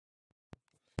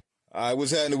All right,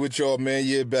 what's happening with y'all, man?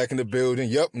 Yeah, back in the building.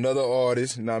 Yep, another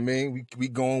artist. You know what I mean? We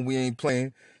going, we ain't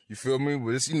playing. You feel me?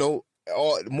 But it's, more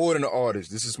than an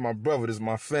artist. This is my brother. This is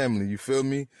my family. You feel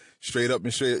me? Straight up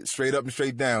and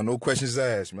straight down. No questions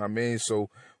asked. You know what I mean? So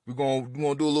we gonna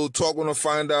do a little talk. We're gonna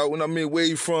find out, where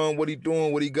he from, what he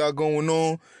doing, what he got going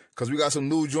on. Cause we got some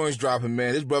new joints dropping,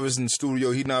 man. This brother's in the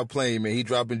studio. He not playing, man. He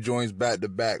dropping joints back to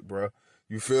back, bro.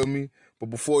 You feel me? But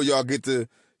before y'all get to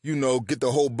get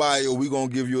the whole bio, we gonna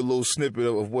give you a little snippet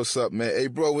of what's up, man. Hey,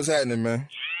 bro, what's happening, man?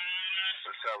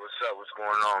 What's up? What's going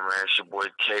on, man? It's your boy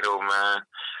Kado, man.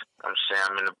 I'm saying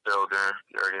I'm in the building.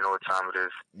 You already know what time it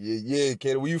is. Yeah,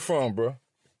 Kado. Where you from, bro?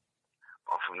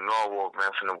 I'm from Norwalk,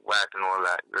 man. From the whack and all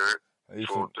that. You heard?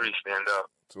 203, stand up.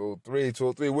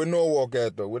 203. Where Norwalk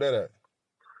at, though? Where that at?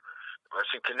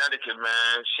 It's in Connecticut,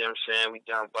 man. See what I'm saying? We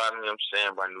down bottom, you know what I'm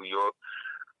saying, by New York.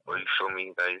 But you feel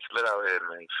me? Like, it's lit out here,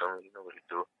 man. You feel me? You know what to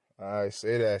do. All right,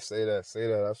 say that.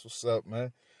 That's what's up,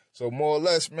 man. So more or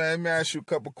less, man, let me ask you a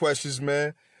couple questions,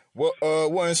 man. What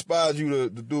inspired you to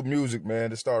do music, man,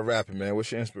 to start rapping, man?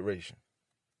 What's your inspiration?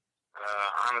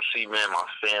 Honestly, man, my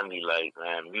family,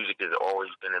 man, music has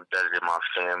always been embedded in my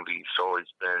family. It's always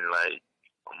been,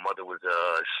 my mother was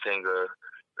a singer.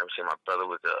 You know what I'm saying? My brother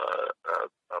was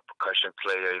a percussion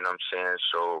player, you know what I'm saying?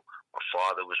 So my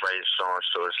father was writing songs,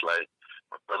 so it's like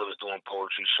my brother was doing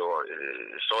poetry, so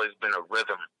it's always been a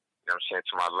rhythm, you know what I'm saying,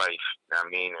 to my life, you know what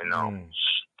I mean? And you know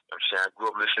what I'm saying, I grew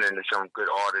up listening to some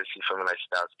good artists, you feel me, like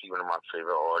Styles P, one of my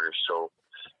favorite artists, so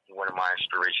he's one of my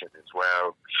inspirations as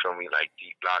well, you feel me, like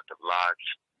D Block, The Blocks,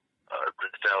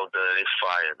 Griselda, they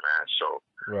fire, man, so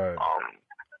right.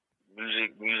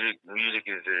 Music is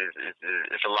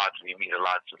it's a lot to me. It means a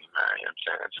lot to me, man. You know what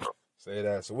I'm saying? So say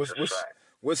that. So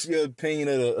what's your opinion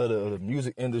of the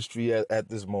music industry at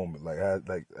this moment?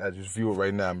 I just view it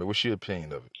right now, man. What's your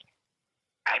opinion of it?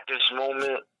 At this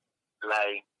moment,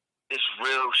 it's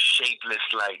real shapeless,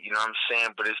 you know what I'm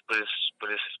saying? But it's good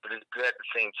at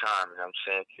the same time, you know what I'm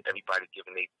saying? Everybody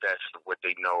giving their best of what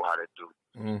they know how to do.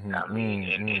 You know what I mean?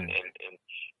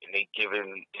 And they giving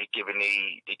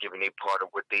a part of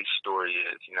what their story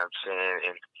is, you know what I'm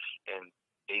saying? And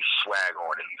they swag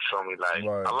on it, you feel me?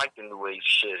 Right. I like the new age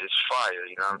shit. It's fire,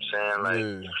 you know what I'm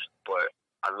saying? But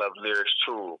I love lyrics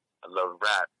too. I love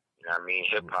rap, you know what I mean?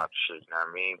 Hip hop shit, you know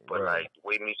what I mean? But the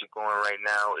way music going right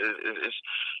now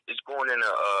it's going in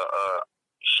a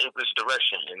shapeless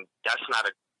direction, and that's not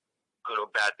a good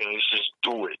or bad thing. It's just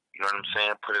do it, you know what I'm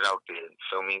saying? Put it out there, you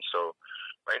feel me? So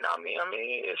right now, I mean,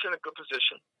 it's in a good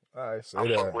position. All right, say I'll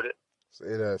that. fuck with it.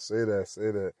 Say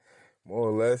that. More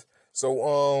or less. So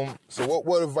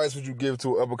what advice would you give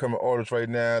to an up-and-coming artist right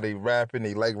now? They rapping,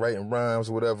 they like writing rhymes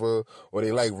or whatever, or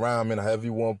they like rhyming, however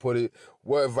you want to put it.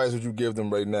 What advice would you give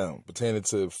them right now pertaining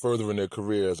to furthering their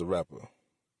career as a rapper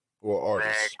or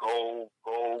artist? Man,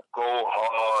 go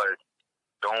hard.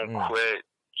 Don't quit.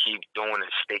 Keep doing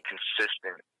it. Stay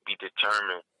consistent. Be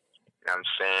determined. You know what I'm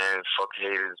saying? Fuck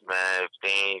haters, man. If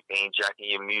they ain't jacking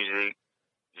your music,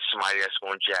 there's somebody that's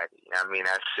going to jack it. You know what I mean?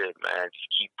 That's it, man. Just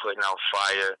keep putting out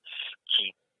fire.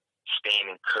 Keep staying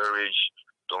encouraged.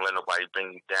 Don't let nobody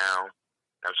bring you down.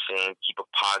 You know what I'm saying? Keep a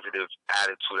positive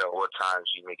attitude at all times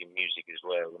you're making music as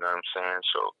well. You know what I'm saying?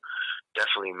 So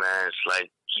definitely, man, it's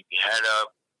keep your head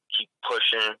up. Keep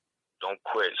pushing. Don't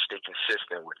quit. Stay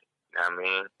consistent with it. You know what I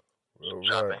mean?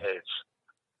 Chopping heads.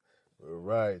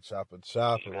 Right. Chopper.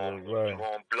 You're going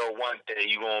to blow one day.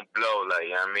 You're going to blow,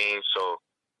 you know what I mean? So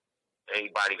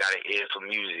everybody got an ear for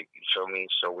music, you feel me?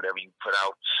 So whatever you put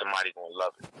out, somebody gonna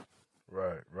love it.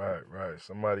 Right.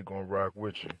 Somebody gonna rock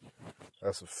with you.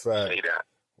 That's a fact. Say that.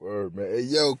 Word, man. Hey,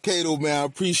 yo, Kado, man, I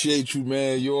appreciate you,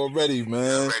 man. You already,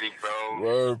 man. Ready, bro.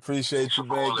 Word, appreciate you,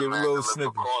 man. Give a little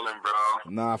snippet. Calling,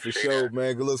 bro. Nah, for sure,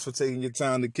 man. Good looks for taking your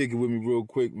time to kick it with me real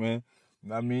quick, man. You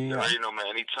know what I mean? You already know, man.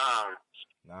 Anytime.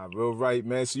 Nah, real right,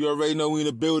 man. So you already know we in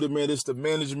the building, man. It's the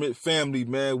management family,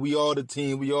 man. We are the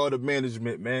team. We are the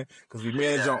management, man. Because we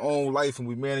manage our own life and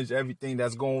we manage everything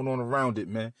that's going on around it,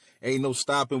 man. Ain't no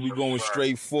stopping. We going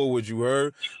straight forward, you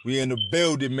heard? We in the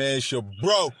building, man. It's your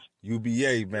bro,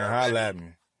 UBA, man. Holla at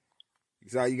me.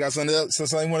 You got something else,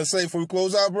 something you want to say before we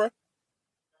close out, bro?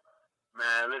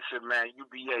 Man, listen, man.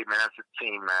 UBA, man. That's a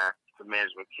team, man. It's a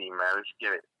management team, man. Let's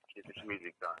get it. Get this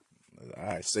music done. All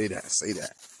right, say that.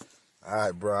 All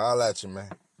right, bro. I'll at you, man.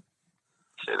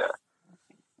 Say that.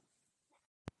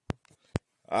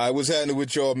 All right, what's happening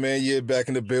with y'all, man? Yeah, back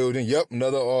in the building. Yep,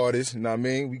 another artist. You know what I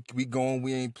mean? We going,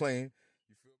 we ain't playing.